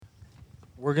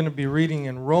We're going to be reading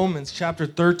in Romans chapter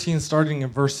 13, starting in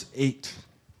verse 8.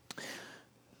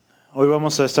 Hoy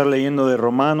vamos a estar leyendo de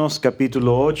Romanos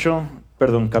capítulo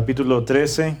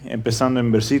 13, empezando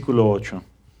en versículo 8.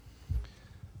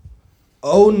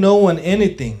 Owe no one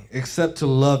anything except to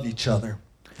love each other.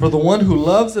 For the one who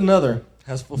loves another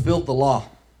has fulfilled the law.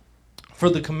 For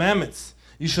the commandments,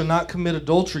 you shall not commit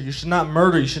adultery, you should not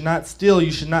murder, you should not steal, you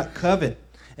should not covet,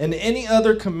 and any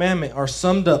other commandment are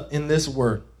summed up in this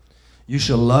word: you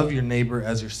shall love your neighbor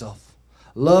as yourself.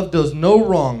 Love does no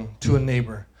wrong to a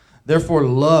neighbor. Therefore,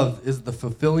 love is the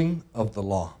fulfilling of the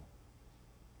law.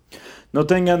 No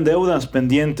tengan deudas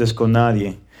pendientes con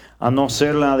nadie, a no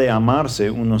ser la de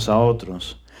amarse unos a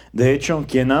otros. De hecho,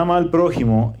 quien ama al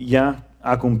prójimo ya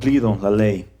ha cumplido la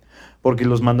ley. Porque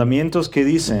los mandamientos que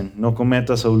dicen, no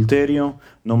cometas adulterio,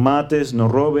 no mates, no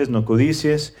robes, no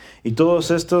codicies, y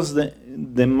todos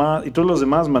los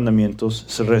demás mandamientos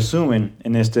se resumen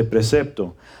en este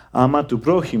precepto: ama a tu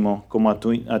prójimo como a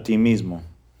ti mismo.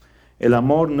 El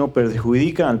amor no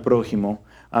perjudica al prójimo,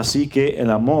 así que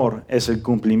el amor es el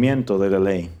cumplimiento de la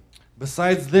ley.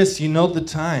 Besides this, you know the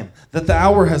time, that the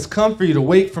hour has come for you to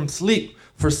wake from sleep,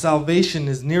 for salvation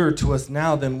is nearer to us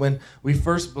now than when we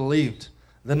first believed.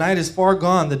 The night is far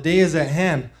gone, the day is at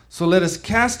hand, so let us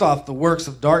cast off the works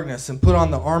of darkness and put on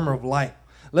the armor of light.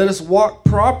 Let us walk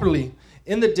properly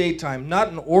in the daytime, not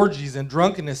in orgies and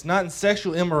drunkenness, not in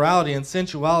sexual immorality and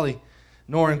sensuality,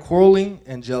 nor in quarreling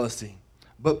and jealousy.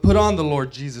 But put on the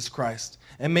Lord Jesus Christ,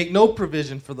 and make no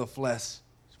provision for the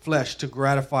flesh to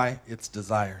gratify its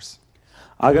desires.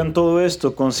 Hagan todo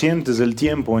esto conscientes del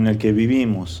tiempo en el que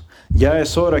vivimos. Ya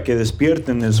es hora que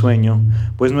despierten del sueño,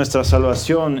 pues nuestra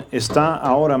salvación está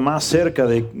ahora más cerca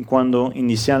de cuando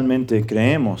inicialmente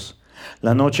creemos.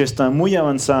 La noche está muy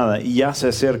avanzada y ya se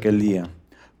acerca el día.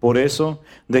 Por eso,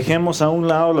 dejemos a un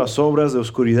lado las obras de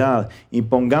oscuridad y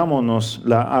pongámonos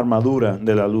la armadura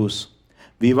de la luz.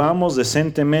 Vivamos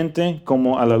decentemente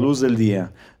como a la luz del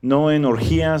día, no en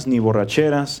orgías ni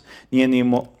borracheras, ni en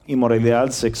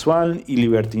inmoralidad sexual y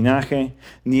libertinaje,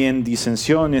 ni en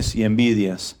disensiones y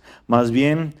envidias. Más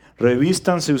bien,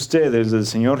 revístanse ustedes del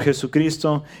Señor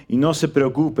Jesucristo y no se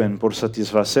preocupen por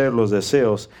satisfacer los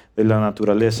deseos de la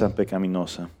naturaleza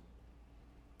pecaminosa.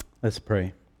 Let's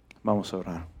pray. Vamos a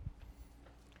orar.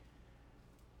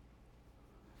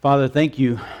 Father, thank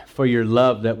you for your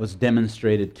love that was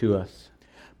demonstrated to us.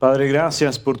 Padre,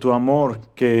 gracias por tu amor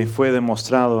que fue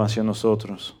demostrado hacia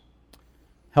nosotros.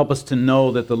 Help us to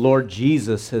know that the Lord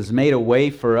Jesus has made a way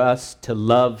for us to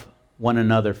love one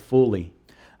another fully.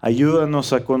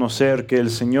 Ayúdanos a conocer que el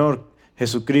Señor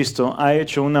Jesucristo ha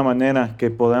hecho una manera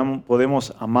que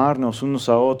podemos amarnos unos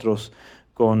a otros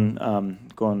con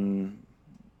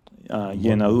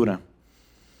llenadura.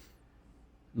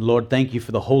 Lord, thank you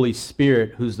for the Holy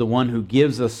Spirit, who's the one who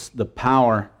gives us the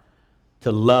power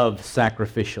to love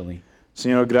sacrificially.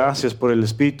 Señor, gracias por el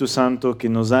Espíritu Santo que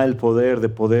nos da el poder de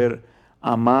poder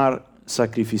amar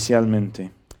sacrificialmente.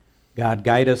 God,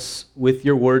 guide us with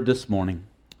your word this morning.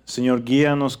 Señor,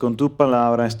 guíanos con tu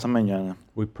palabra esta mañana.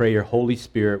 We pray your Holy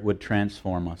Spirit would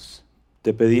transform us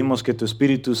Te pedimos que tu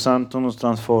Espíritu Santo nos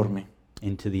transforme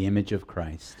into the image of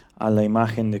Christ. a la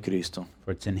imagen de Cristo.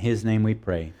 For it's in His name we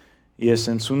pray. Y es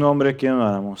en su nombre que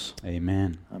oramos.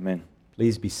 Amen. Amén.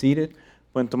 Please be seated.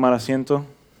 ¿Pueden tomar asiento?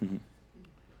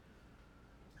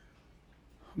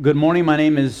 Good morning. My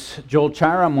name is Joel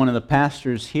Chaira. I'm one of the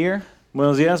pastors here.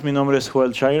 Buenos días, mi nombre es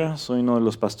Joel Chaira, soy uno de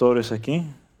los pastores aquí.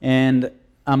 And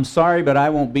I'm sorry, but I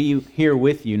won't be here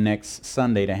with you next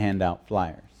Sunday to hand out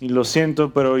flyers. Y lo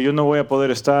siento, pero yo no voy a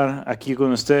poder estar aquí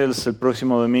con ustedes el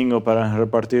próximo domingo para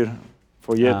repartir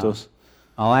folletos.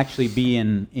 I'll actually be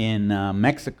in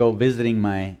Mexico visiting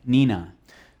my Nina.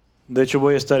 De hecho,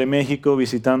 voy a estar en México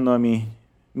visitando a mi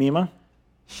Mima.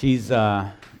 She's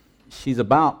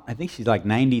about, I think she's like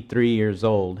 93 years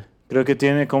old. Creo que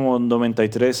tiene como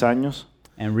 93 años.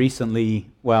 And recently,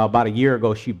 well, about a year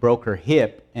ago, she broke her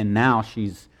hip, and now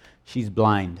she's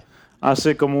blind.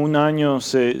 Hace como un año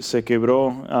se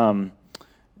quebró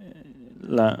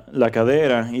la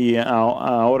cadera y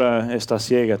ahora está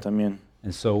ciega también.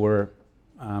 And so we're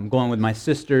going with my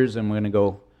sisters, and we're going to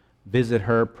go visit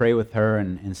her, pray with her,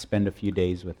 and spend a few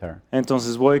days with her.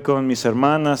 Entonces voy con mis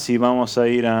hermanas y vamos a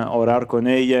ir a orar con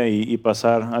ella y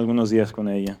pasar algunos días con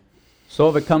ella. So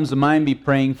if it comes to mind, be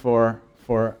praying for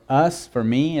us, for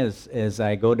me, as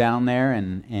I go down there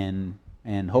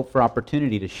and hope for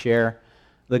opportunity to share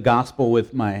the gospel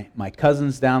with my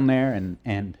cousins down there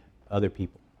and other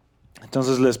people.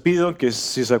 Entonces les pido que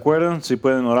si se acuerdan, si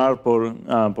pueden orar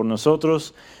por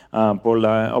nosotros, por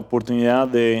la oportunidad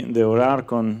de orar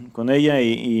con ella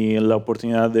y la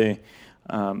oportunidad de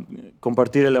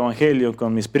compartir el evangelio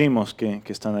con mis primos que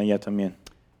están allá también.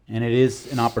 And it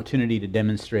is an opportunity to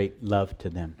demonstrate love to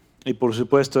them. Y por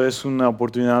supuesto es una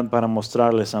oportunidad para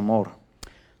mostrarles amor.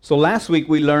 So last week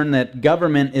we learned that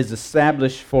government is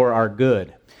established for our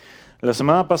good. La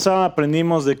semana pasada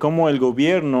aprendimos de cómo el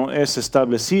gobierno es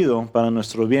establecido para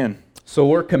nuestro bien. So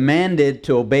we're commanded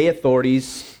to obey the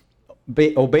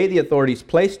authorities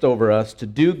placed over us, to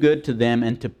do good to them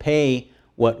and to pay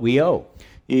what we owe.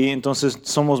 Y entonces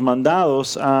somos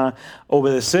mandados a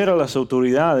obedecer a las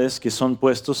autoridades que son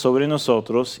puestos sobre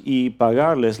nosotros y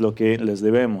pagarles lo que les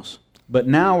debemos. But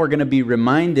now we're going to be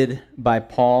reminded by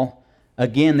Paul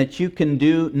again that you can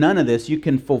do none of this, you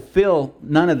can fulfill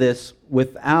none of this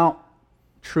without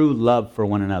true love for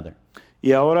one another.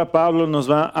 Y ahora Pablo nos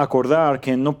va a acordar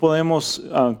que no podemos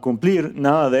cumplir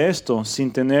nada de esto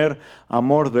sin tener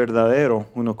amor verdadero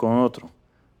uno con otro.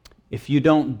 If you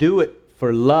don't do it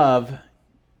for love,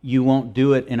 you won't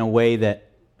do it in a way that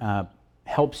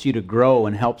helps you to grow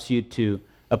and helps you to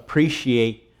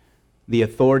appreciate the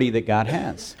authority that God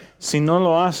has. Si no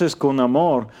lo haces con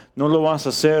amor, no lo vas a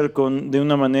hacer de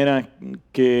una manera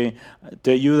que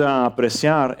te ayuda a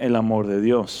apreciar el amor de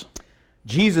Dios.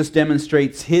 Jesus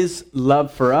demonstrates his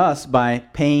love for us by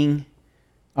paying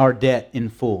our debt in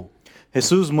full.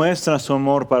 Jesús muestra su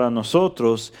amor para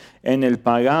nosotros en el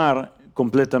pagar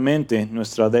completamente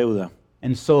nuestra deuda.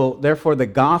 And so, therefore, the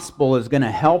gospel is going to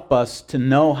help us to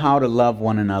know how to love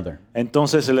one another.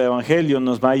 Entonces el evangelio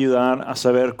nos va a ayudar a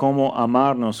saber cómo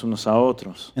amarnos unos a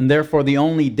otros. And therefore, the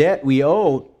only debt we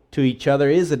owe to each other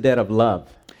is a debt of love.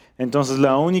 Entonces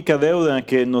la única deuda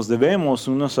que nos debemos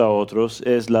unos a otros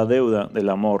es la deuda del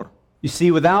amor. You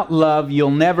see, without love, you'll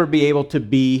never be able to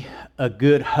be a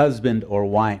good husband or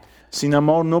wife. Sin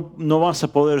amor no vas a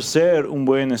poder ser un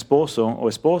buen esposo o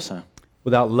esposa.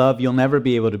 Without love, you'll never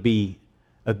be able to be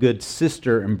a good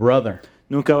sister and brother.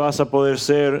 Nunca vas a poder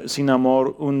ser sin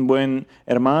amor un buen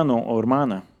hermano o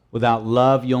hermana. Without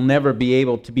love, you'll never be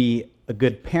able to be a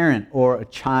good parent or a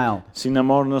child. Sin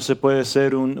amor no se puede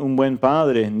ser un buen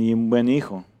padre ni un buen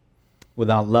hijo.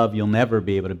 Without love, you'll never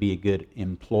be able to be a good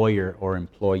employer or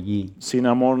employee. Sin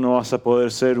amor no vas a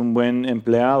poder ser un buen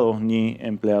empleado ni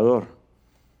empleador.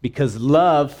 Because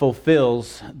love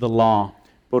fulfills the law.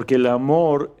 Porque el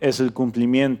amor es el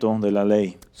cumplimiento de la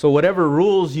ley. So whatever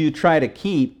rules you try to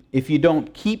keep, if you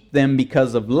don't keep them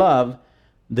because of love,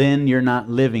 then you're not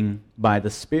living by the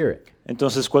Spirit.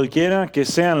 Entonces cualquiera que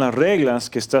sean las reglas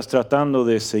que estás tratando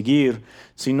de seguir,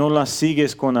 si no las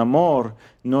sigues con amor,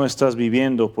 no estás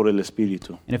viviendo por el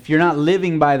Espíritu. And if you're not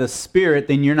living by the Spirit,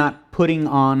 then you're not putting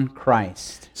on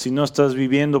Christ. Si no estás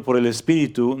viviendo por el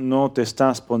Espíritu, no te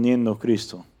estás poniendo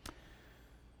Cristo.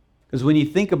 Because when you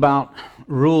think about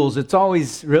rules, it's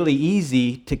always really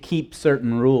easy to keep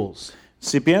certain rules.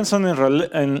 Si piensan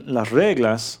en las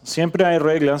reglas, siempre hay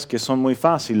reglas que son muy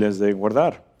fáciles de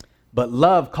guardar. But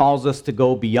love calls us to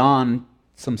go beyond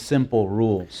some simple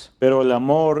rules. Pero el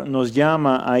amor nos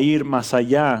llama a ir más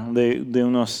allá de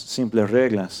unas simples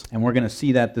reglas. And we're going to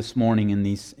see that this morning in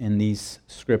these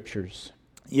scriptures.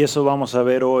 Y eso vamos a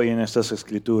ver hoy en estas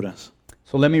escrituras.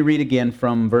 So let me read again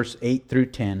from verse 8 through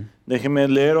 10. Déjeme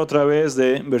leer otra vez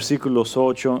de versículos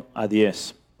 8 a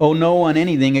 10. Owe no one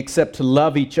anything except to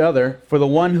love each other, for the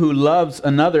one who loves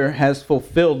another has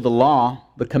fulfilled the law.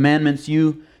 The commandments: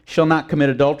 you shall not commit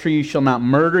adultery, you shall not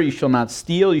murder, you shall not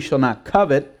steal, you shall not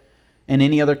covet, and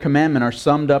any other commandment are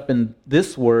summed up in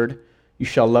this word: you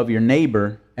shall love your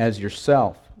neighbor as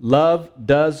yourself. Love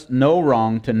does no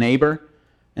wrong to neighbor,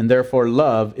 and therefore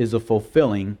love is a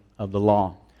fulfilling of the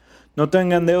law. No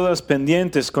tengan deudas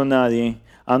pendientes con nadie,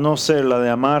 a no ser la de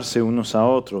amarse unos a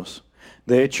otros.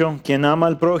 De hecho, quien ama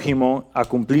al prójimo ha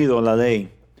cumplido la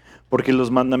ley. Porque los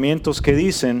mandamientos que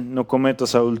dicen: no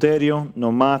cometas adulterio,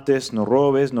 no mates, no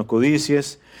robes, no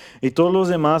codicies, y todos los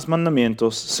demás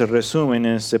mandamientos se resumen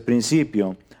en este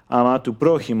principio: ama a tu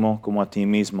prójimo como a ti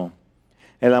mismo.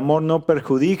 El amor no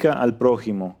perjudica al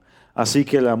prójimo, así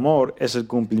que el amor es el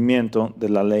cumplimiento de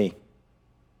la ley.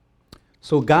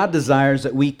 So God desires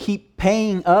that we keep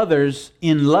paying others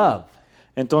in love.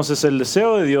 Entonces el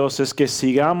deseo de Dios es que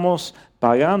sigamos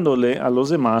pagándole a los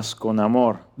demás con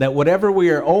amor. That whatever we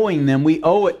are owing them, we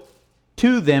owe it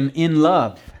to them in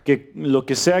love. Que lo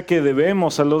que sea que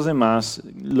debemos a los demás,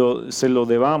 se lo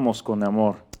debamos con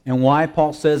amor. And why?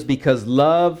 Paul says, because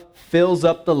love fills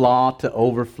up the law to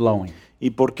overflowing. ¿Y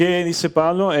por qué, dice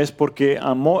Pablo? Es porque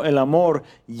el amor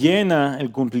llena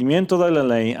el cumplimiento de la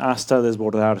ley hasta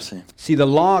desbordarse. See, the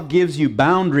law gives you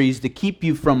boundaries to keep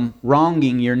you from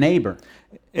wronging your neighbor.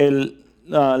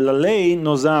 la ley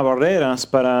nos da barreras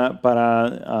para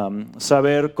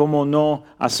saber cómo no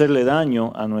hacerle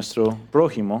daño a nuestro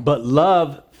prójimo. But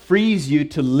love frees you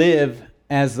to live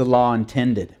as the law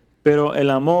intended. Pero el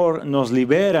amor nos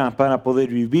libera para poder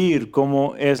vivir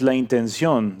como es la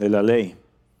intención de la ley.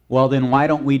 Well, then why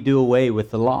don't we do away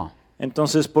with the law?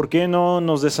 Entonces, ¿por qué no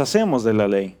nos deshacemos de la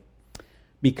ley?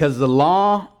 Because the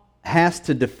law has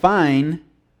to define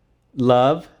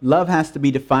love. Love has to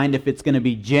be defined if it's going to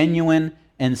be genuine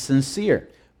and sincere.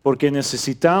 Porque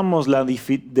necesitamos la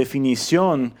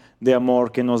definición de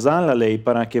amor que nos da la ley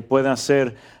para que pueda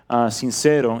ser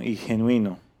sincero y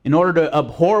genuino. In order to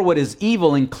abhor what is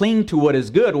evil and cling to what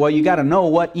is good, well, you got to know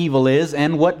what evil is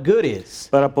and what good is.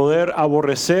 Para poder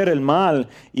aborrecer el mal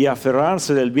y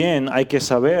aferrarse del bien, hay que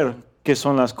saber qué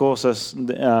son las cosas,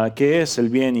 qué es el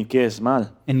bien y qué es mal.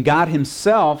 And God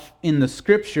himself in the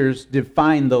scriptures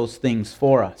defined those things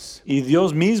for us. Y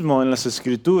Dios mismo en las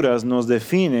Escrituras nos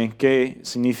define qué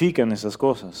significan esas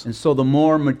cosas. And so the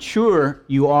more mature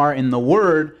you are in the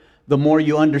word, the more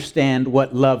you understand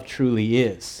what love truly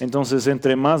is. Entonces,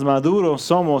 entre más maduros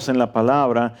somos en la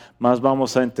palabra, más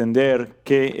vamos a entender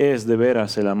qué es de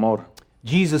veras el amor.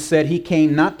 Jesus said he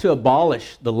came not to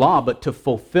abolish the law, but to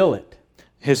fulfill it.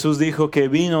 Jesús dijo que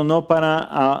vino no para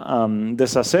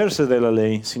deshacerse de la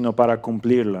ley, sino para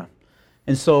cumplirla.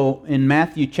 And so in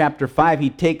Matthew chapter 5, he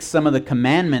takes some of the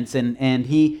commandments and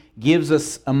he gives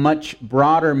us a much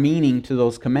broader meaning to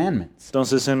those commandments.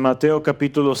 Entonces en Mateo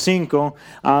capítulo 5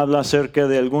 habla acerca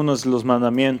de algunos de los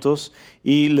mandamientos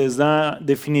y les da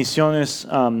definiciones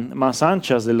más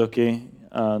anchas de lo que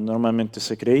normalmente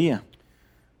se creía.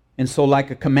 And so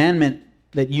like a commandment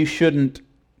that you shouldn't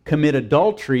commit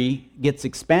adultery gets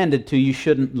expanded to you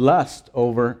shouldn't lust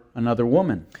over another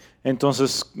woman.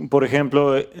 Entonces, por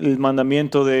ejemplo, el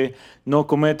mandamiento de no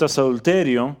cometas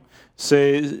adulterio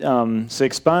se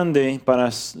expande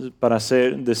para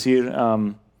decir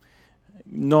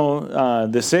no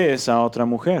desees a otra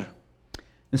mujer.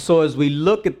 And so as we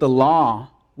look at the law,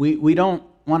 we don't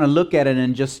want to look at it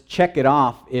and just check it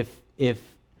off if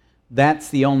that's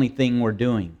the only thing we're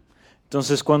doing.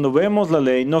 Entonces, cuando vemos la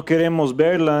ley, no queremos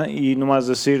verla y nomás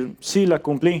decir, sí, la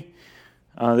cumplí.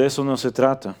 De eso no se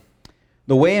trata.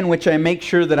 The way in which I make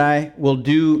sure that I will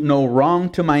do no wrong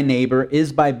to my neighbor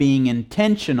is by being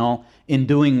intentional in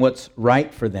doing what's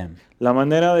right for them. La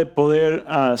manera de poder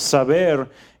saber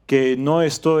que no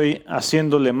estoy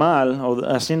haciéndole mal o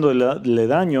haciéndole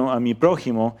daño a mi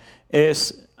prójimo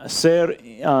es ser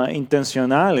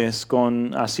intencionales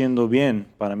con haciendo bien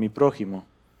para mi prójimo.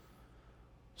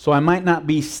 So I might not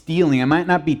be stealing, I might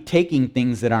not be taking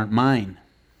things that aren't mine.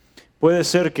 Puede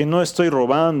ser que no estoy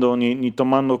robando ni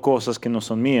tomando cosas que no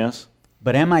son mías,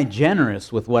 But am I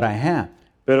generous with what I have?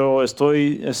 pero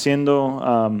estoy siendo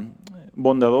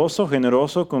bondadoso,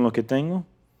 generoso con lo que tengo.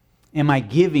 Am I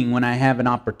giving when I have an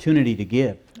opportunity to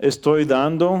give? Estoy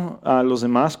dando a los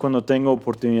demás cuando tengo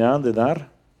oportunidad de dar.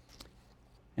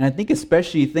 And I think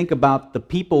especially you think about the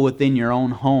people within your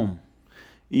own home.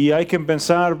 Y hay que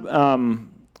pensar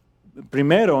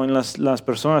primero en las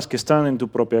personas que están en tu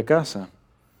propia casa.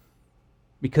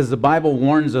 Because the Bible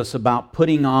warns us about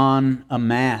putting on a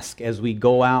mask as we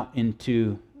go out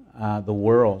into the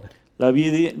world. La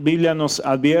Biblia nos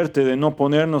advierte de no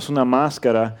ponernos una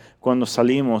máscara cuando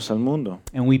salimos al mundo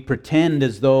And we pretend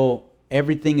as though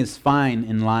everything is fine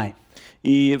in life.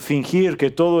 y fingir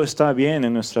que todo está bien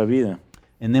en nuestra vida.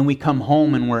 And then we come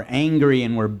home and we're angry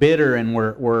and we're bitter and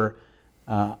we're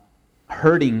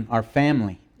hurting our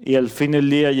family. Y al fin del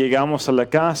día llegamos a la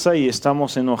casa y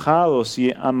estamos enojados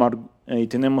y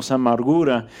tenemos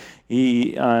amargura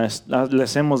y le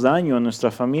hacemos daño a nuestra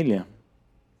familia.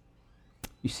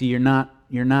 You see, you're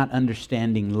not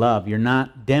understanding love. You're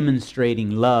not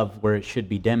demonstrating love where it should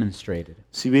be demonstrated.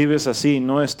 Si vives así,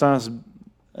 no estás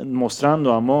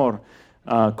mostrando amor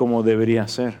como debería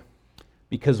ser.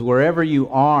 Because wherever you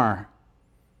are,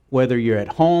 whether you're at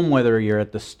home, whether you're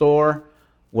at the store,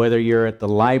 whether you're at the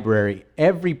library,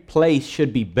 every place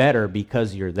should be better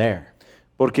because you're there.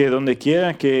 Porque donde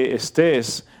quiera que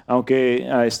estés, aunque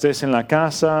estés en la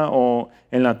casa o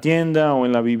en la tienda o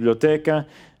en la biblioteca,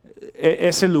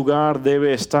 ese lugar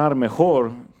debe estar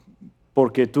mejor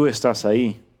porque tú estás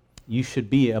ahí. You should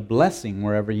be a blessing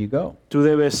wherever you go. Tú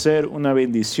debes ser una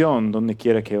bendición donde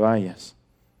quiera que vayas.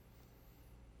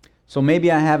 So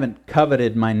maybe I haven't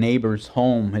coveted my neighbor's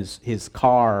home, his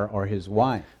car, or his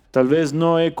wife. Tal vez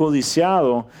no he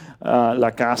codiciado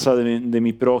la casa de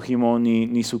mi prójimo,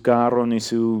 ni su carro, ni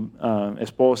su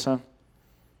esposa.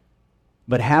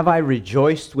 But have I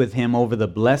rejoiced with him over the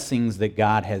blessings that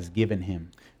God has given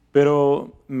him?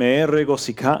 pero me he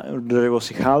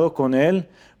regocijado con él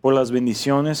por las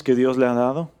bendiciones que Dios le ha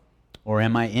dado. Or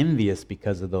am I envious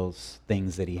because of those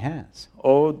things that he has?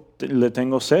 O le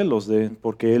tengo celos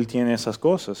porque él tiene esas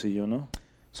cosas y yo no.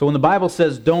 So when the Bible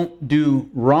says don't do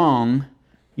wrong,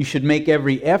 you should make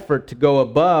every effort to go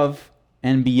above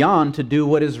and beyond to do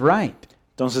what is right.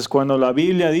 Entonces, cuando la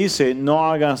Biblia dice no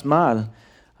hagas mal,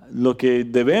 lo que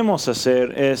debemos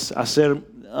hacer es hacer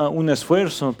un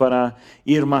esfuerzo para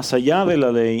ir más allá de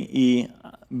la ley y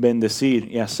bendecir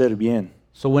y hacer bien.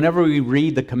 So whenever we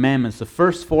read the commandments, the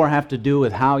first 4 have to do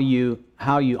with how you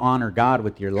honor God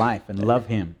with your life and love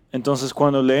him. Entonces,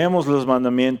 cuando leemos los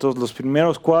mandamientos, los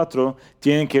primeros 4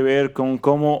 tienen que ver con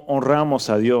cómo honramos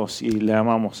a Dios y le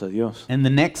amamos a Dios. And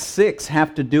the next 6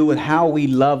 have to do with how we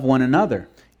love one another.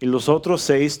 Y los otros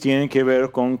 6 tienen que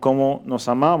ver con cómo nos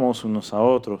amamos unos a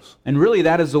otros. And really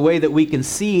that is the way that we can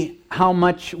see how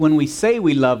much when we say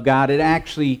we love God, it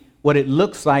actually what it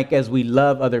looks like as we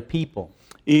love other people.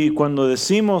 Y cuando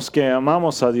decimos que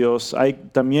amamos a Dios, hay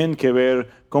también que ver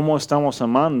cómo estamos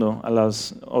amando a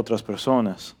las otras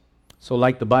personas. So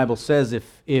like the Bible says,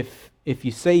 if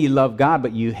you say you love God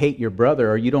but you hate your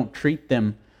brother or you don't treat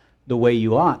them the way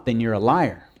you ought, then you're a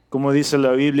liar. Como dice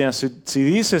la Biblia, si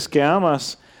dices que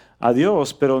amas a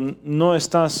Dios, pero no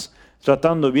estás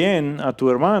tratando bien a tu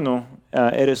hermano,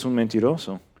 eres un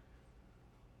mentiroso.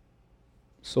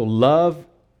 So love,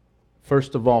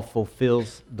 first of all,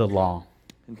 fulfills the law.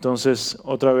 Entonces,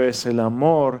 otra vez, el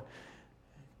amor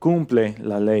cumple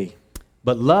la ley.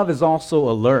 But love is also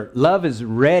alert. Love is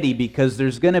ready because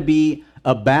there's going to be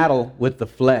a battle with the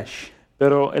flesh.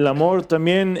 Pero el amor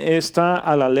también está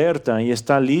a la alerta y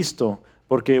está listo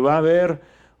porque va a haber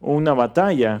una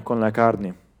batalla con la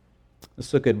carne.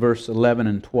 Let's look at verse 11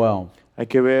 and 12. Hay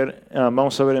que ver,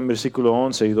 vamos a ver en versículo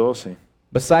 11 y 12.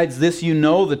 Besides this, you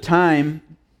know the time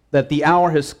that the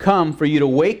hour has come for you to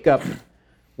wake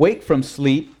from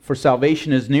sleep, for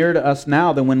salvation is nearer to us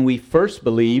now than when we first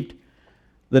believed.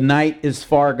 The night is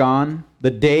far gone,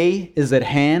 the day is at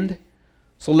hand.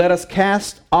 So let us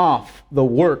cast off the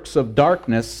works of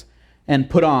darkness and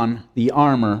put on the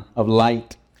armor of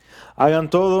light. Hagan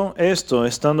todo esto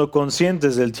estando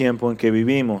conscientes del tiempo en que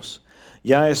vivimos.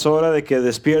 Ya es hora de que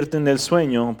despierten del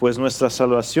sueño, pues nuestra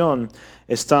salvación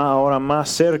está ahora más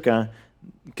cerca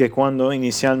que cuando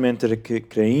inicialmente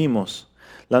creímos.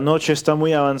 La noche está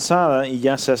muy avanzada y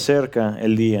ya se acerca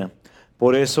el día.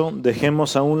 Por eso,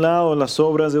 dejemos a un lado las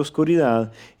obras de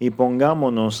oscuridad y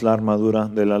pongámonos la armadura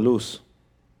de la luz.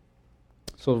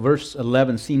 So verse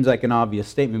 11 seems like an obvious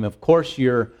statement. Of course,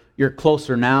 you're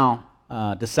closer now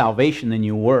to salvation than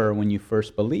you were when you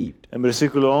first believed. En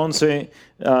versículo 11,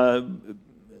 a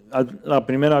la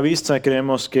primera vista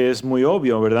creemos que es muy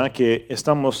obvio, ¿verdad? Que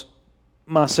estamos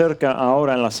más cerca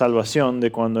ahora en la salvación de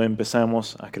cuando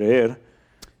empezamos a creer.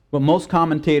 But most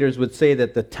commentators would say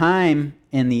that the time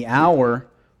and the hour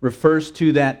refers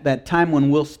to that time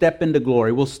when we'll step into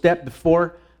glory. We'll step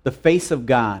before the face of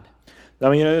God. La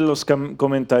mayoría de los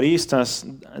comentaristas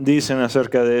dicen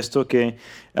acerca de esto que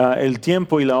el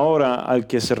tiempo y la hora al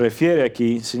que se refiere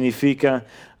aquí significa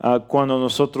cuando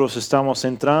nosotros estamos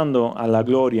entrando a la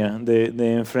gloria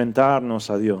de enfrentarnos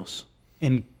a Dios.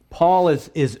 And Paul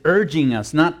is urging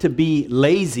us not to be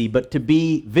lazy, but to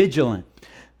be vigilant.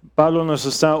 Pablo nos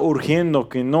está urgiendo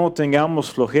que no tengamos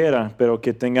flojera, pero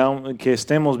que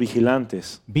estemos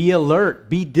vigilantes. Be alert,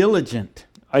 be diligent.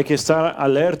 Hay que estar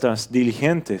alertas,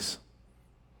 diligentes.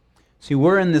 See,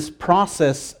 we're in this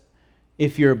process,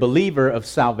 if you're a believer, of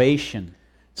salvation.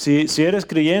 Si eres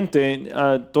creyente,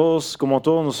 como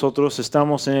todos nosotros,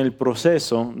 estamos en el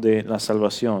proceso de la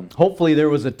salvación. Hopefully there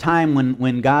was a time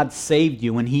when God saved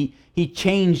you, when He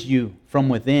changed you from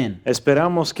within.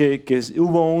 Esperamos que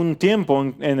hubo un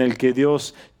tiempo en el que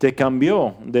Dios te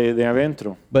cambió de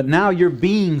adentro. But now you're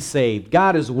being saved.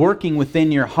 God is working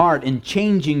within your heart and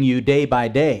changing you day by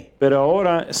day. Pero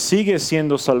ahora sigues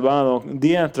siendo salvado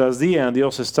día tras día.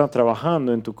 Dios está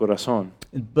trabajando en tu corazón.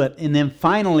 And then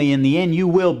finally, in the end, you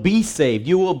will be saved.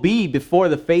 You will be before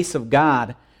the face of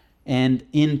God and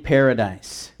in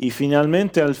paradise. Y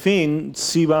finalmente, al fin,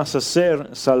 sí vas a ser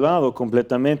salvado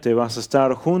completamente. Vas a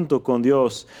estar junto con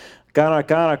Dios, cara a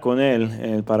cara con Él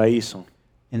en el paraíso.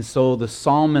 And so the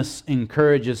psalmist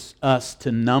encourages us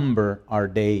to number our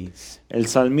days. El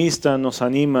salmista nos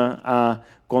anima a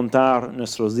contar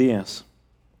nuestros días.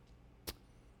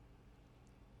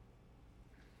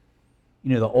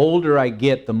 You know, the older I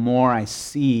get, the more I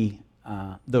see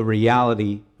the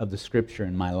reality of the Scripture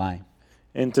in my life.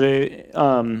 Entre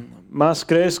más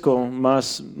crezco,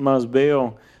 más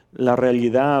veo la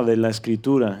realidad de la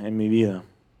Escritura en mi vida.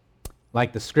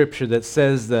 Like the Scripture that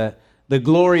says that the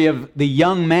glory of the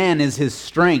young man is his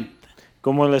strength.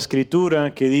 Como la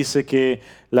escritura que dice que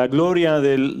la gloria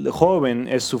del joven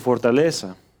es su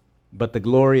fortaleza, But the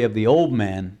glory of the old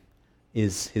man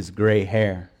is his gray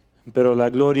hair. pero la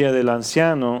gloria del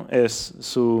anciano es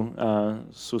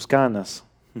sus canas.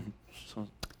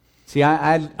 See,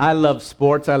 I love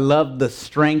sports. I love the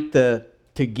strength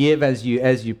to give as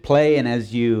you play and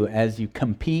as you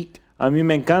compete. A mí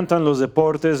me encantan los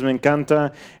deportes, me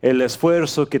encanta el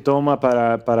esfuerzo que toma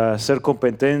para hacer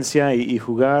competencia y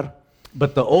jugar.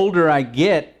 But the older I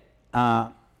get,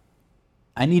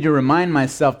 I need to remind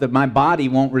myself that my body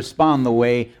won't respond the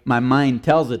way my mind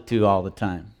tells it to all the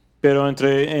time. Pero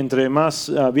entre más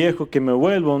viejo que me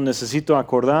vuelvo, necesito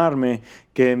acordarme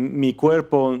que mi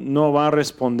cuerpo no va a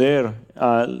responder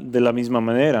de la misma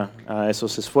manera a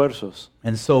esos esfuerzos.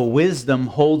 And so wisdom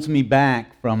holds me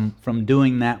back from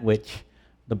doing that which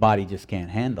the body just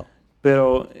can't handle.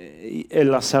 Pero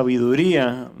la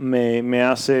sabiduría me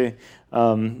hace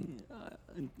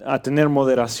a tener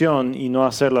moderación y no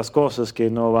hacer las cosas que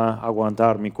no va a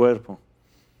aguantar mi cuerpo.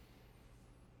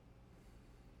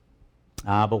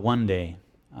 But one day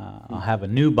I'll have a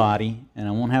new body and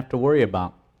I won't have to worry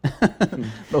about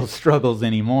those struggles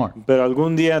anymore. Pero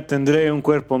algún día tendré un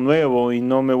cuerpo nuevo y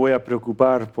no me voy a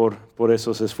preocupar por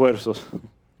esos esfuerzos.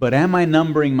 But am I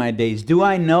numbering my days? Do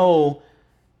I know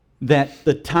that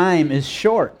the time is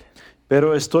short?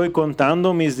 Pero estoy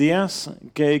contando mis días.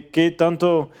 ¿Qué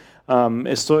tanto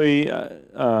estoy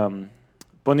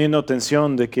poniendo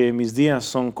atención de que mis días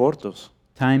son cortos?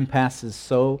 Time passes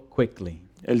so quickly.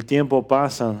 El tiempo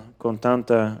pasa con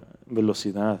tanta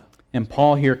velocidad. And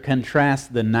Paul here contrasts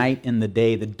the night and the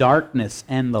day, the darkness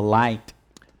and the light.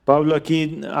 Pablo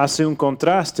aquí hace un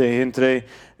contraste entre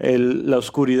la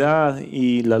oscuridad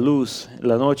y la luz,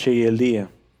 la noche y el día.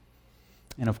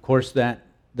 And of course that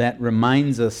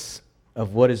reminds us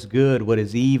of what is good, what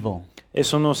is evil.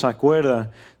 Eso nos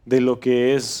acuerda de lo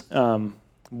que es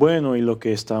bueno y lo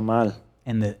que está mal.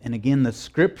 And again, the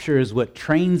scripture is what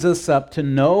trains us up to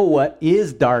know what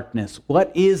is darkness,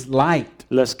 what is light.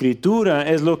 La escritura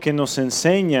es lo que nos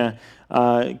enseña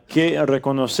a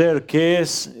reconocer qué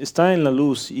está en la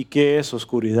luz y qué es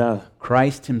oscuridad.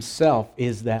 Christ himself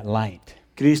is that light.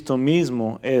 Cristo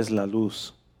mismo es la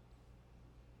luz.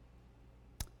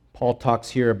 Paul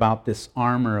talks here about this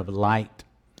armor of light.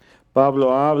 Pablo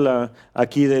habla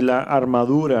aquí de la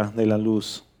armadura de la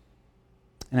luz.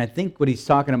 And I think what he's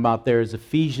talking about there is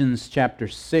Ephesians chapter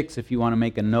 6, if you want to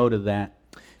make a note of that,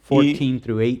 14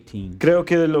 through 18. Creo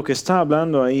que de lo que está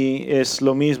hablando ahí es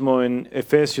lo mismo en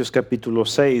Efesios capítulo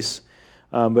 6,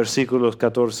 versículos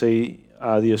 14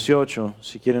 a 18,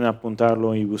 si quieren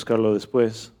apuntarlo y buscarlo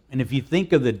después. And if you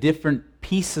think of the different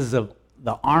pieces of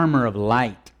the armor of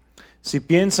light, si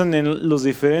piensan en los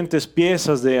diferentes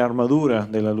piezas de armadura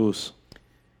de la luz,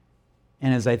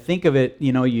 and as I think of it,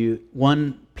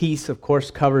 one piece, of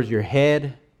course, covers your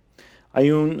head.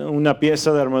 Hay una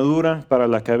pieza de armadura para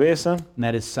la cabeza, and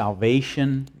that is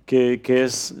salvation. que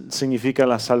significa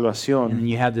la salvación. And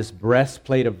you have this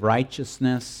breastplate of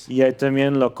righteousness. Y hay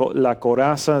también la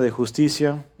coraza de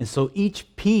justicia. And so each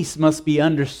piece must be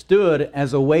understood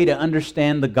as a way to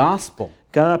understand the gospel.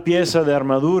 Cada pieza de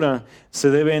armadura se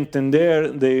debe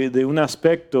entender de un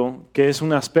aspecto que es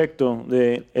un aspecto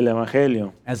del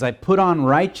evangelio. As I put on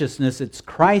righteousness, it's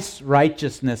Christ's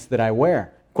righteousness that I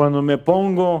wear. Cuando me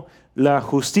pongo la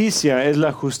justicia, es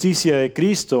la justicia de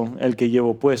Cristo el que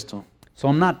llevo puesto. So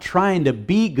I'm not trying to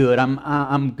be good.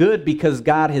 I'm good because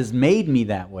God has made me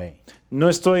that way. No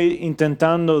estoy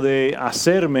intentando de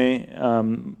hacerme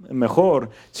mejor,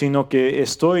 sino que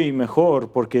estoy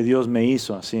mejor porque Dios me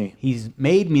hizo así. He's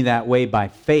made me that way by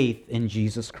faith in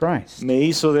Jesus Christ. Me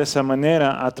hizo de esa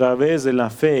manera a través de la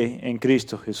fe en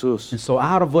Cristo Jesús. And so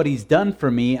out of what he's done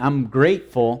for me, I'm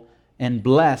grateful and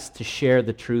blessed to share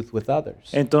the truth with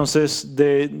others. Entonces,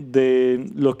 de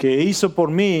lo que hizo por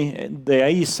mí, de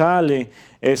ahí sale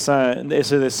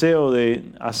ese deseo de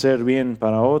hacer bien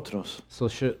para otros. So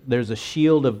there's a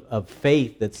shield of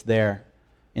faith that's there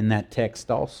in that text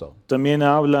also. También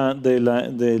habla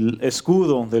del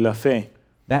escudo de la fe.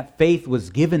 That faith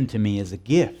was given to me as a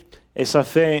gift. Esa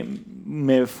fe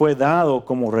me fue dado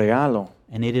como regalo.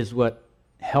 And it is what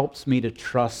helps me to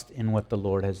trust in what the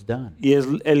Lord has done. Y es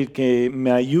el que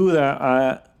me ayuda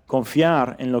a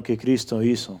confiar en lo que Cristo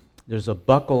hizo. There's a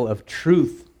buckle of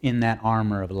truth in that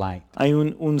armor of light. Hay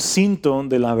un cinto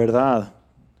de la verdad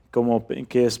como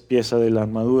que es pieza de la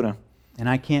armadura. And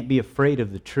I can't be afraid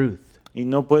of the truth. Y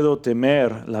no puedo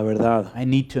temer la verdad. I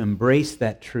need to embrace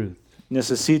that truth.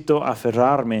 Necesito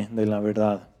aferrarme de la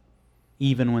verdad.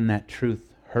 Even when that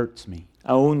truth hurts me.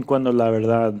 Aun cuando la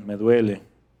verdad me duele.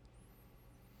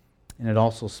 And it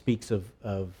also speaks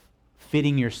of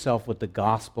fitting yourself with the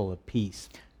gospel of peace,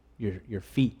 your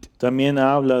feet. También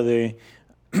habla de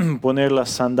poner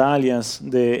las sandalias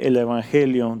del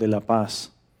evangelio de la paz.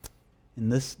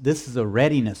 And this is a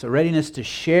readiness to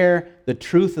share the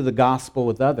truth of the gospel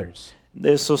with others.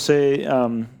 Eso se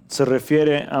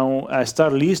refiere a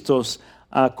estar listos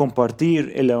a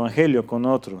compartir el evangelio con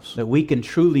otros. That we can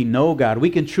truly know God, we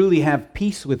can truly have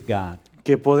peace with God.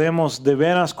 Que podemos de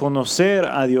veras conocer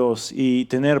a Dios y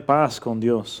tener paz con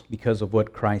Dios. Because of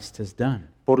what Christ has done.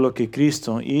 Por lo que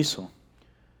Cristo hizo.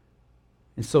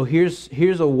 And so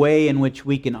here's a way in which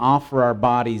we can offer our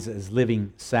bodies as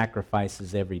living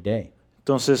sacrifices every day.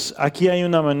 Entonces, aquí hay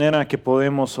una manera que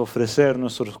podemos ofrecer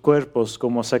nuestros cuerpos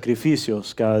como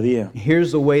sacrificios cada día.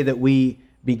 Here's a way that we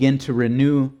begin to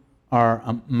renew our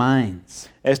minds.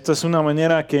 Esta es una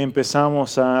manera que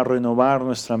empezamos a renovar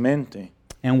nuestra mente.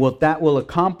 And what that will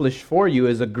accomplish for you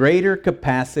is a greater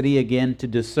capacity again to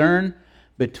discern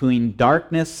between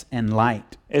darkness and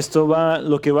light.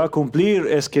 Lo que va a cumplir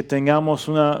es que tengamos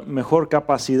una mejor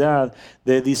capacidad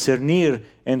de discernir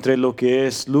entre lo que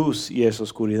es luz y es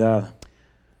oscuridad.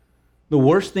 The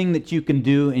worst thing that you can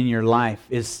do in your life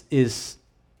is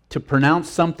to pronounce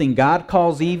something God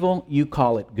calls evil, you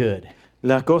call it good.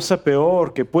 La cosa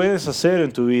peor que puedes hacer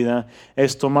en tu vida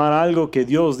es tomar algo que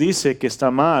Dios dice que está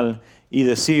mal y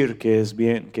decir que es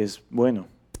bien, que es bueno.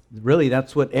 Really,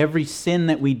 that's what every sin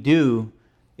that we do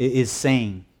is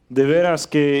saying. De veras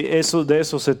que de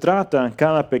eso se trata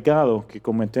cada pecado que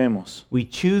cometemos. We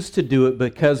choose to do it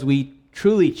because we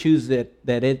truly choose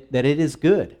that it is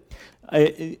good.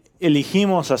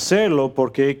 Elegimos hacerlo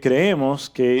porque creemos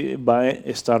que va a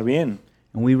estar bien.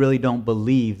 And we really don't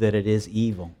believe that it is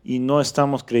evil. Y no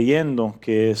estamos creyendo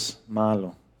que es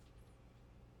malo.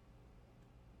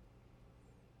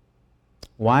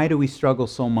 Why do we struggle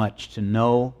so much to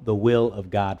know the will of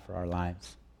God for our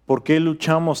lives? ¿Por qué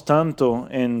luchamos tanto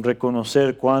en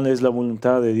reconocer cuál es la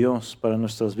voluntad de Dios para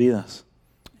nuestras vidas?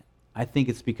 I think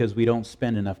it's because we don't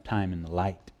spend enough time in the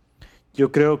light. Yo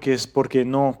creo que es porque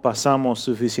no pasamos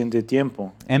suficiente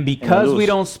tiempo. And because we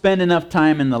don't spend enough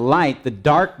time in the light, the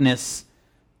darkness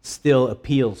still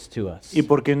appeals to us. Y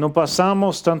porque no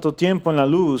pasamos tanto tiempo en la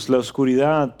luz, la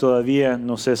oscuridad todavía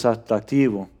nos es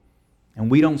atractivo. And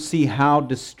we don't see how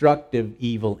destructive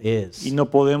evil is. Y no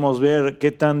podemos ver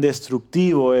qué tan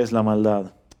destructivo es la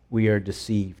maldad. We are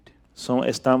deceived.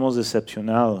 Estamos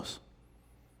decepcionados.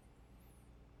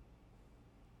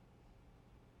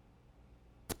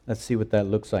 Let's see what that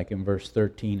looks like in verse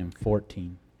 13 and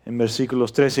 14. En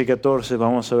versículos 13 y 14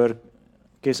 vamos a ver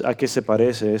a qué se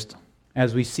parece esto.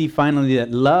 As we see finally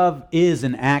that love is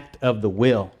an act of the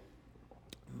will.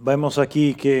 Vemos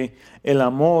aquí que el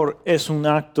amor es un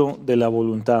acto de la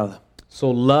voluntad.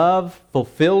 So love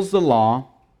fulfills the law.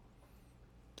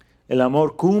 El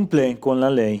amor cumple con la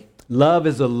ley. Love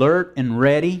is alert and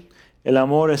ready. El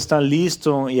amor está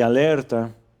listo y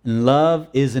alerta. And love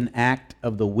is an act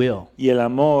of the will. Y el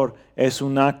amor es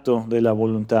un acto de la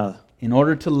voluntad. In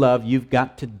order to love, you've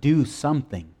got to do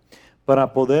something. Para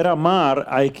poder amar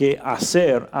hay que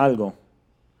hacer algo.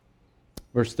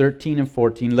 Verse 13 and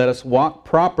 14, let us walk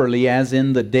properly as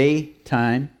in the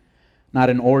daytime, not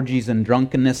in orgies and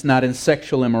drunkenness, not in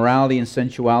sexual immorality and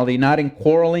sensuality, not in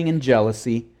quarreling and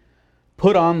jealousy.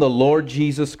 Put on the Lord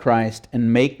Jesus Christ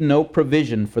and make no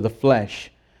provision for the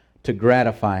flesh to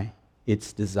gratify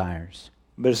its desires.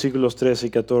 Versículos 13 y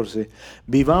 14.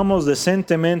 Vivamos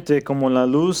decentemente como a la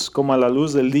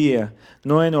luz del día,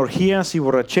 no en orgías y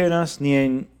borracheras, ni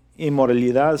en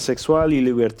inmoralidad sexual y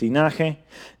libertinaje,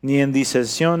 ni en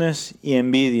disensiones y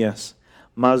envidias.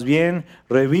 Más bien,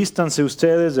 revístanse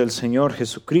ustedes del Señor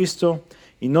Jesucristo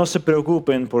y no se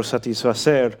preocupen por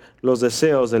satisfacer los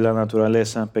deseos de la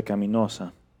naturaleza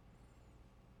pecaminosa.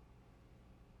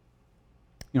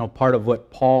 You know, part of what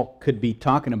Paul could be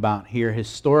talking about here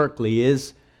historically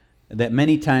is that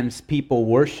many times people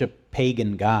worship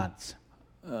pagan gods.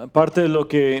 Parte de lo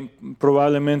que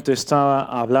probablemente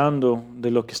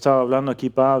de lo que estaba hablando aquí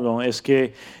Pablo, es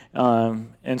que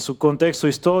en su contexto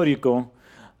histórico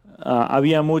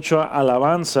había mucha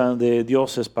alabanza de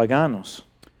dioses paganos.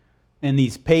 And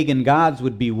these pagan gods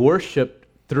would be worshipped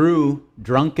through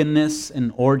drunkenness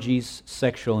and orgies,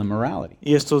 sexual immorality.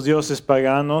 Y estos dioses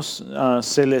paganos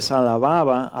se les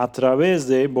alababa a través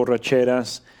de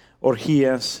borracheras,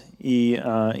 orgías y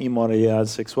inmoralidad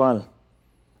sexual.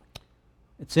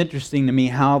 It's interesting to me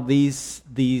how these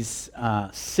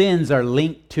sins are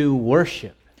linked to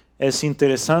worship. Es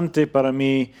interesante para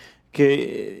mí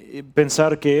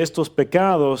pensar que estos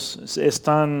pecados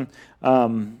están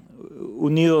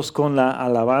unidos con la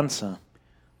alabanza.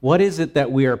 What is it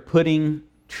that we are putting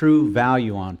true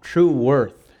value on, true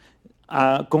worth.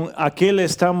 ¿A qué le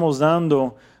estamos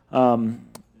dando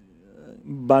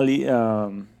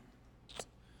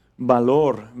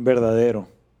valor verdadero?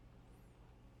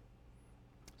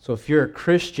 So if you're a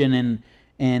Christian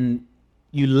and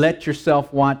you let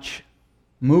yourself watch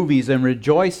movies and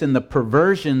rejoice in the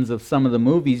perversions of some of the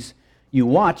movies you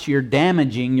watch, you're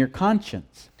damaging your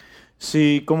conscience.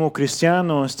 Si como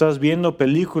cristiano estás viendo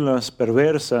películas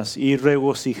perversas y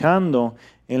regocijando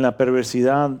en la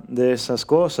perversidad de esas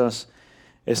cosas,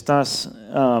 estás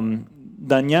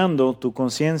dañando tu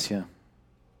conciencia.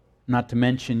 Not to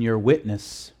mention your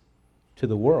witness to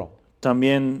the world.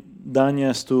 También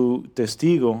dañas tu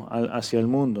testigo hacia el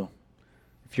mundo.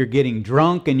 If you're getting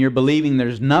drunk and you're believing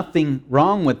there's nothing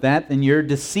wrong with that, then you're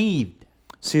deceived.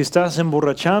 Si estás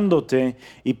emborrachándote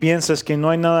y piensas que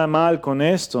no hay nada mal con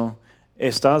esto,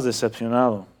 estás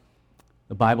decepcionado.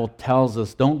 The Bible tells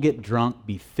us, don't get drunk,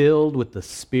 be filled with the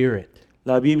Spirit.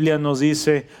 La Biblia nos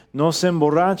dice, no se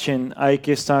emborrachen, hay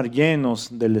que estar llenos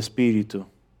del Espíritu.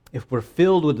 If we're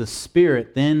filled with the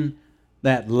Spirit, then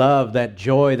that love, that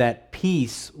joy, that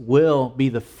peace will be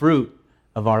the fruit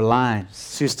of our lives.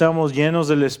 Si estamos llenos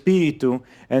del Espíritu,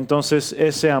 entonces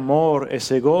ese amor,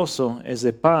 ese gozo,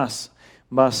 ese paz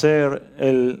va a ser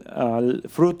el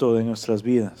fruto de nuestras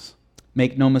vidas.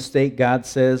 Make no mistake, God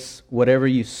says, whatever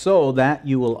you sow, that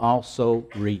you will also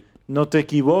reap. No te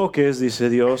equivoques, dice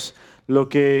Dios, lo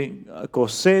que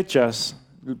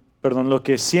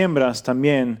siembras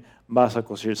también vas a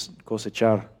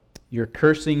cosechar. You're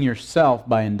cursing yourself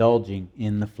by indulging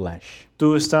in the flesh.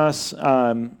 Tú estás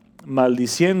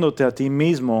maldiciéndote a ti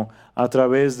mismo a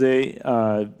través de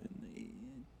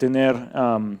tener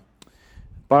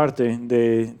parte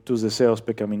de tus deseos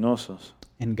pecaminosos.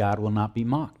 And God will not be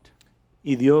mocked.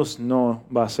 Y Dios no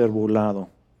va a ser burlado.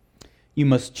 You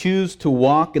must choose to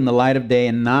walk in the light of day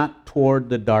and not toward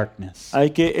the darkness.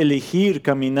 Hay que elegir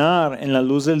caminar en la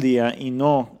luz del día y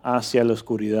no hacia la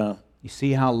oscuridad. You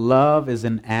see how love is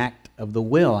an act of the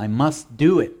will. I must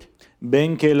do it.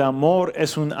 Ven que el amor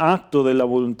es un acto de la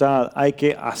voluntad, hay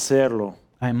que hacerlo.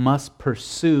 I must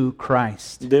pursue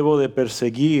Christ. Debo de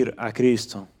perseguir a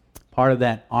Cristo. Part of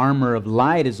that armor of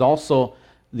light is also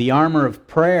the armor of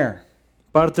prayer.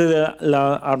 Parte de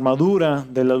la armadura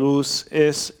de la luz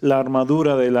es la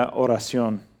armadura de la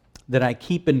oración. That I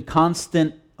keep in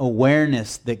constant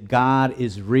awareness that God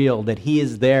is real, that He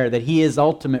is there, that He is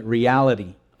ultimate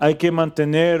reality. Hay que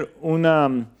mantener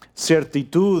una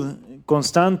certitud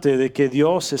constante de que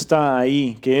Dios está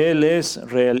ahí, que Él es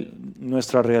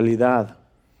nuestra realidad.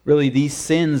 Really, these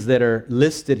sins that are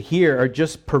listed here are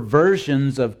just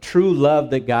perversions of true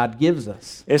love that God gives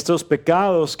us. Estos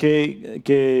pecados que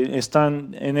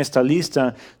están en esta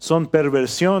lista son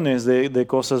perversiones de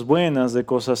cosas buenas, de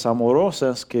cosas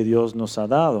amorosas que Dios nos ha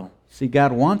dado. See,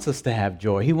 God wants us to have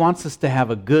joy. He wants us to have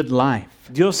a good life,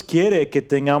 Dios quiere que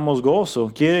tengamos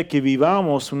gozo, quiere que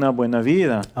vivamos una buena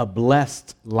vida, a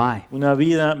blessed life, una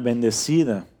vida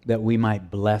bendecida, that we might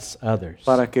bless others.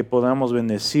 para que podamos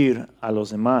bendecir a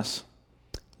los demás.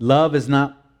 Love is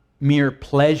not mere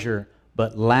pleasure,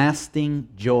 but lasting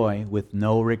joy with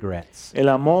no regrets. El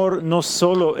amor no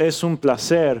solo es un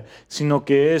placer, sino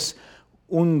que es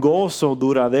un gozo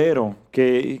duradero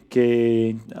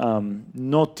que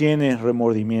no tiene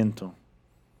remordimiento.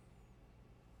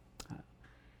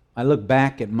 I look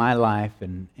back at my life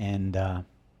and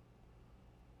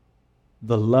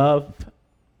the love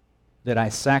that I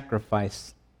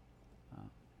sacrificed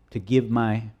to give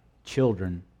my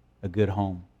children a good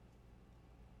home.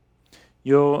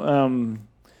 Yo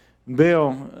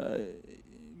veo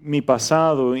mi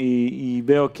pasado y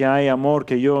veo que hay amor,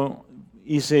 que yo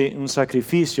hice un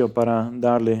sacrificio para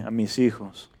darle a mis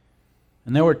hijos.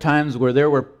 And there were times where there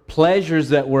were pleasures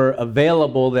that were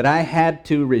available that I had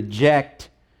to reject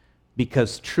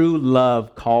because true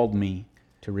love called me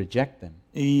to reject them.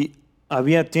 Y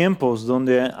había tiempos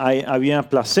donde había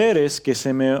placeres que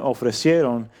se me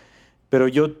ofrecieron, pero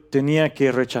yo tenía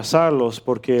que rechazarlos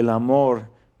porque el amor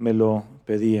me lo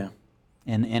pedía.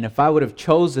 And if I would have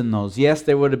chosen those, yes,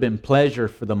 there would have been pleasure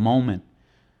for the moment,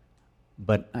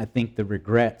 but I think the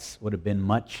regrets would have been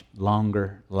much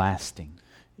longer lasting.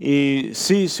 Y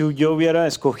sí, si yo hubiera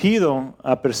escogido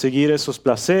a perseguir esos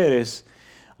placeres,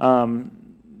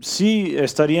 sí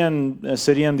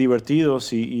serían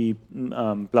divertidos y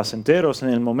placenteros en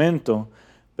el momento,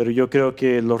 pero yo creo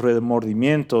que los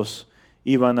remordimientos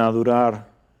iban a durar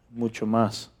mucho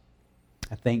más.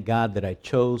 I thank God that I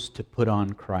chose to put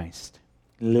on Christ.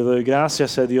 Le doy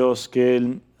gracias a Dios que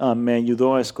Él me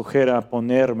ayudó a escoger a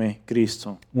ponerme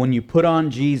Cristo. When you put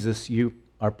on Jesus, you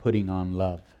are putting on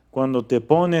love. Cuando te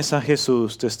pones a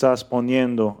Jesús, te estás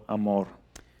poniendo amor.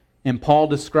 And Paul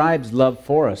describes love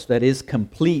for us that is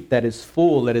complete, that is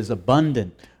full, that is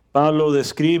abundant. Pablo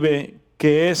describe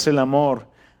qué es el amor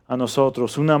a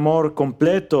nosotros, un amor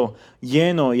completo,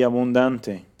 lleno y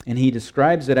abundante. And he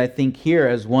describes it, I think, here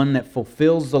as one that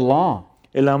fulfills the law,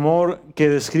 El amor que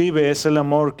describe es el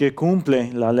amor que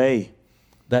cumple la ley.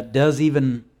 that does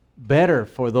even better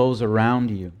for those around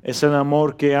you. Es el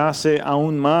amor que hace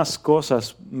aún más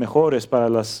cosas mejores para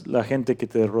la gente que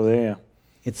te rodea.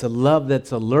 It's a love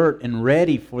that's alert and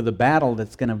ready for the battle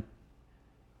that's going to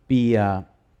be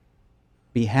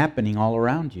happening all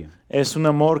around you. Es un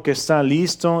amor que está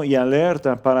listo y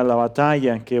alerta para la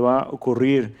batalla que va a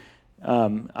ocurrir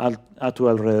a tu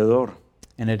alrededor.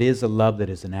 And it is a love that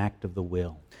is an act of the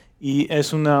will. Y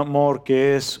es un amor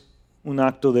que es un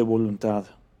acto de voluntad.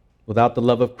 Without the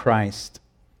love of Christ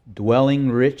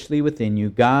dwelling richly within you,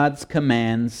 God's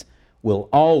commands will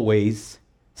always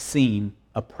seem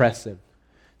oppressive.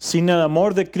 Sin el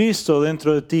amor de Cristo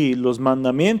dentro de ti, los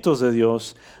mandamientos de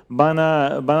Dios van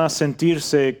a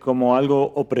sentirse como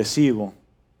algo opresivo.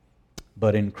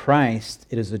 But in Christ,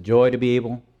 it is a joy to be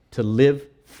able to live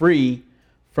free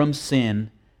from sin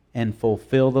and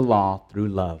fulfill the law through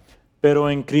love. Pero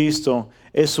en Cristo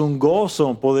es un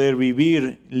gozo poder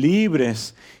vivir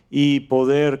libres y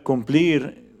poder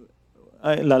cumplir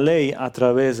la ley a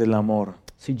través del amor.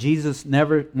 See, Jesus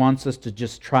never wants us to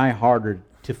just try harder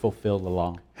to fulfill the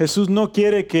law. Jesús no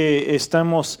quiere que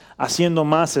estemos haciendo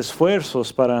más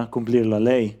esfuerzos para cumplir la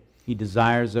ley. He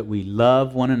desires that we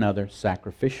love one another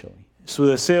sacrificially. Su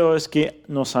deseo es que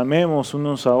nos amemos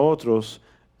unos a otros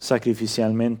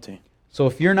sacrificialmente. So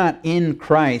if you're not in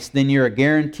Christ, then you're a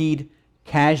guaranteed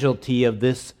casualty of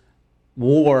this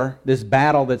war, this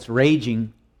battle that's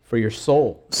raging for your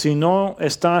soul. Si no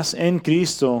estás en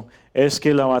Cristo, es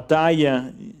que la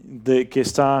batalla que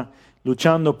está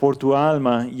luchando por tu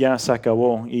alma ya se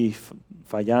acabó y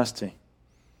fallaste.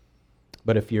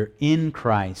 But if you're in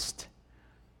Christ,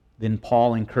 then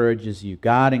Paul encourages you,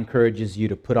 God encourages you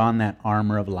to put on that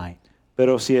armor of light.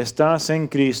 Pero si estás en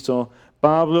Cristo,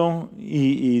 Pablo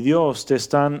y Dios te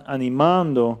están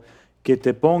animando que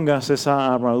te pongas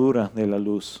esa armadura de la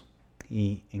luz.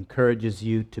 He encourages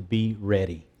you to be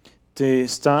ready. Te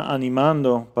está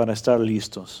animando para estar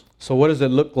listos. So what does it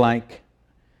look like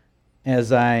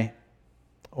as a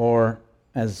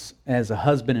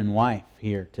husband and wife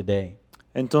here today?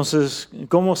 Entonces,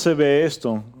 ¿cómo se ve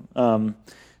esto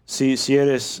si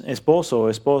eres esposo o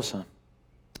esposa?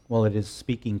 Well, it is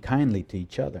speaking kindly to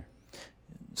each other.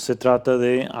 Se trata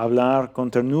de hablar con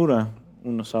ternura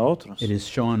unos a otros, It is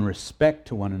showing respect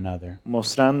to one another,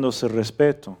 mostrándose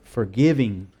respeto,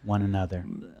 forgiving one another,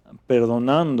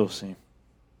 perdonándose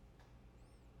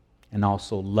and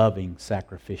also loving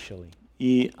sacrificially.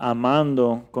 y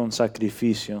amando con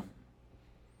sacrificio.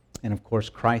 And of course,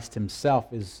 Christ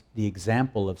himself is the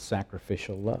example of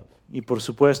sacrificial love. Y por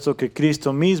supuesto que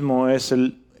Cristo mismo es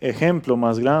el ejemplo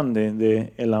más grande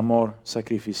de el amor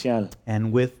sacrificial.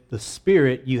 And with the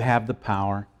Spirit, you have the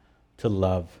power to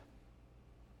love.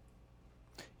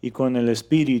 Y con el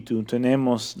Espíritu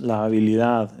tenemos la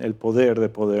habilidad, el poder de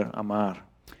poder amar.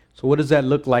 So what does that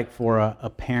look like for a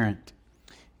parent?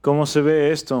 ¿Cómo se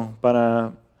ve esto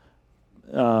para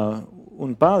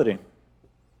un padre?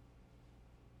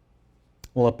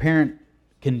 Well, a parent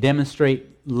can demonstrate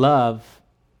love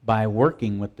by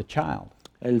working with the child.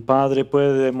 El padre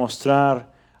puede demostrar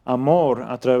amor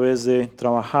a través de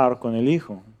trabajar con el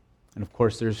hijo. And of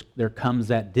course, there comes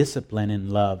that discipline in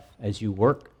love as you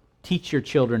work. Teach your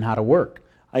children how to work.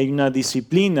 Hay una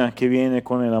disciplina que viene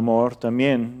con el amor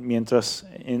también mientras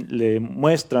le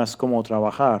muestras cómo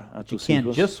trabajar a You tus can't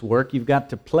hijos. just work, you've got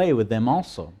to play with them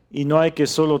also. Y no hay que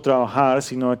solo trabajar,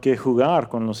 sino hay que jugar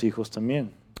con los hijos también.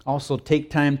 Also, take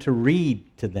time to read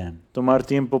to them. Tomar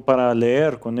tiempo para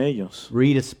leer con ellos.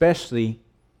 Read especially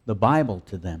the Bible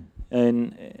to them.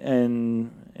 En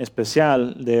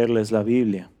especial, leerles la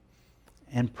Biblia.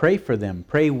 And pray for them,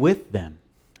 pray with them,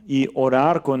 Y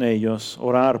orar con ellos,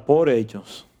 orar por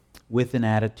ellos, with an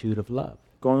attitude of love.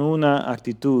 con una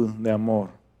actitud de amor.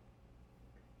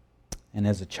 And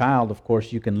as a child, of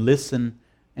course, you can listen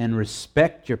and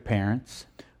respect your parents,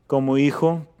 Como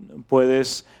hijo,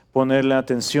 puedes ponerle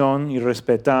atención y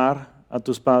respetar a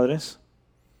tus padres.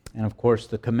 and of course,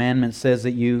 the commandment says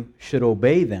that you should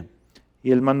obey them.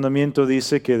 Y el mandamiento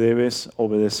dice que debes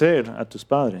obedecer a tus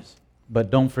padres. But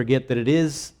don't forget that it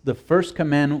is the first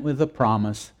commandment with a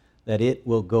promise that it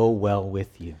will go well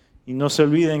with you. Y no se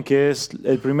olviden que es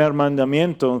el primer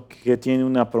mandamiento que tiene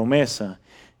una promesa,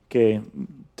 que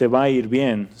te va a ir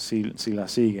bien si la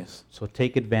sigues. So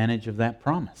take advantage of that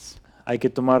promise. Hay que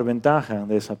tomar ventaja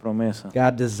de esa promesa.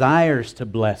 God desires to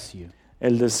bless you.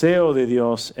 El deseo de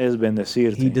Dios es He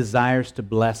bendecirte. desires to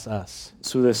bless us.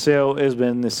 Su deseo es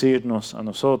bendecirnos a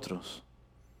nosotros.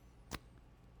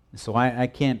 So I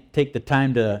can't take the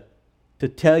time to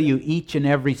tell you each and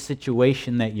every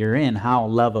situation that you're in, how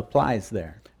love applies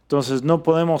there. Entonces no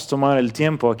podemos tomar el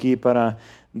tiempo aquí para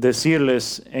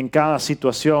decirles en cada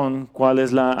situación cuál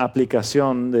es la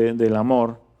aplicación del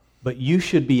amor. But you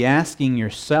should be asking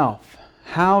yourself,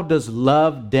 how does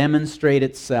love demonstrate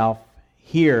itself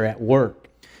here at work?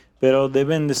 Pero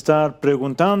deben de estar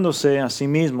preguntándose a sí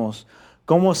mismos,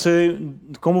 ¿cómo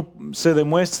se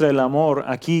demuestra el amor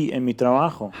aquí en mi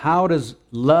trabajo? How does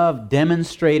love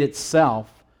demonstrate itself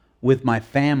with my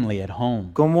family at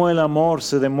home? ¿Cómo el amor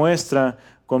se demuestra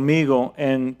conmigo,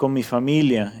 con mi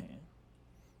familia?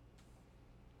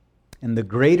 And the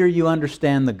greater you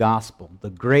understand the gospel,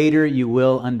 the greater you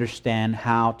will understand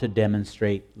how to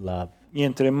demonstrate love. Y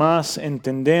entre más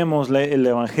entendemos el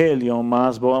Evangelio,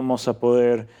 más vamos a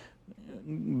poder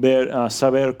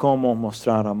saber cómo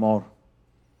mostrar amor.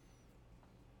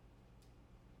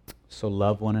 So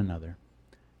love one another,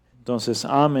 Entonces,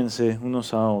 ámense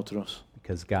unos a otros,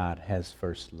 because God has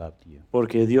first loved you.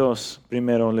 porque Dios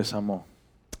primero les amó.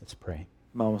 Let's pray.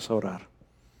 Vamos a orar.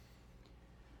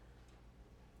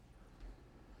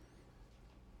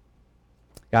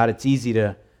 God, it's easy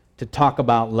to talk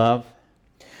about love,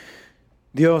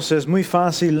 Dios, es muy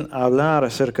fácil hablar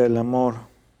acerca del amor,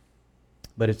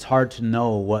 but it's hard to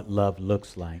know what love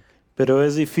looks like. pero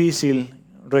es difícil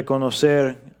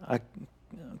reconocer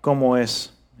cómo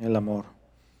es el amor.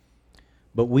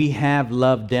 But we have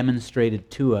love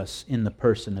demonstrated to us in the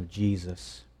person of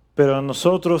Jesus. Pero a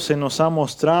nosotros se nos ha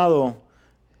mostrado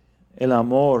el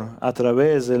amor a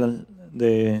través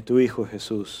de tu Hijo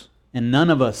Jesús. And none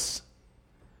of us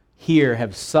here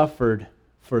have suffered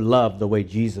for love the way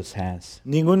Jesus has.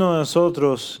 Ninguno de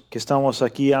nosotros que estamos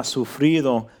aquí ha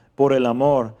sufrido por el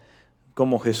amor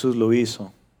como Jesús lo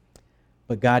hizo.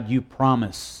 But God, you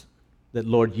promise that,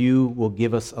 Lord, you will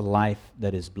give us a life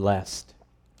that is blessed.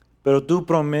 Pero tú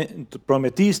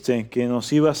prometiste que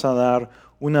nos ibas a dar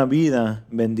una vida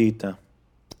bendita.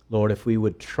 Lord, if we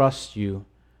would trust you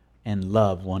and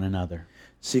love one another.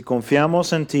 Si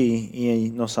confiamos en ti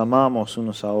y nos amamos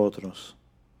unos a otros,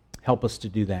 Help us to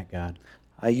do that, God.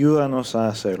 ayúdanos a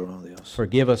hacerlo, Dios.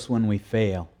 Forgive us when we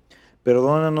fail,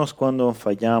 Perdónanos cuando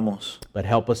fallamos, but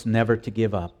help us never to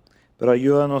give up, pero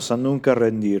ayúdanos a nunca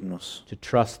rendirnos, to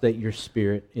trust that your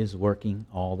Spirit is working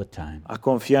all the time, a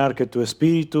confiar que tu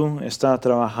Espíritu está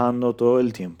trabajando todo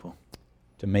el tiempo,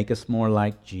 to make us more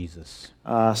like Jesus.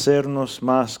 a hacernos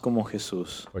más como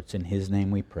Jesús. For it's in His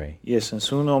name we pray. Y es en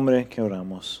su nombre que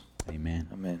oramos. Amen.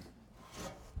 Amén.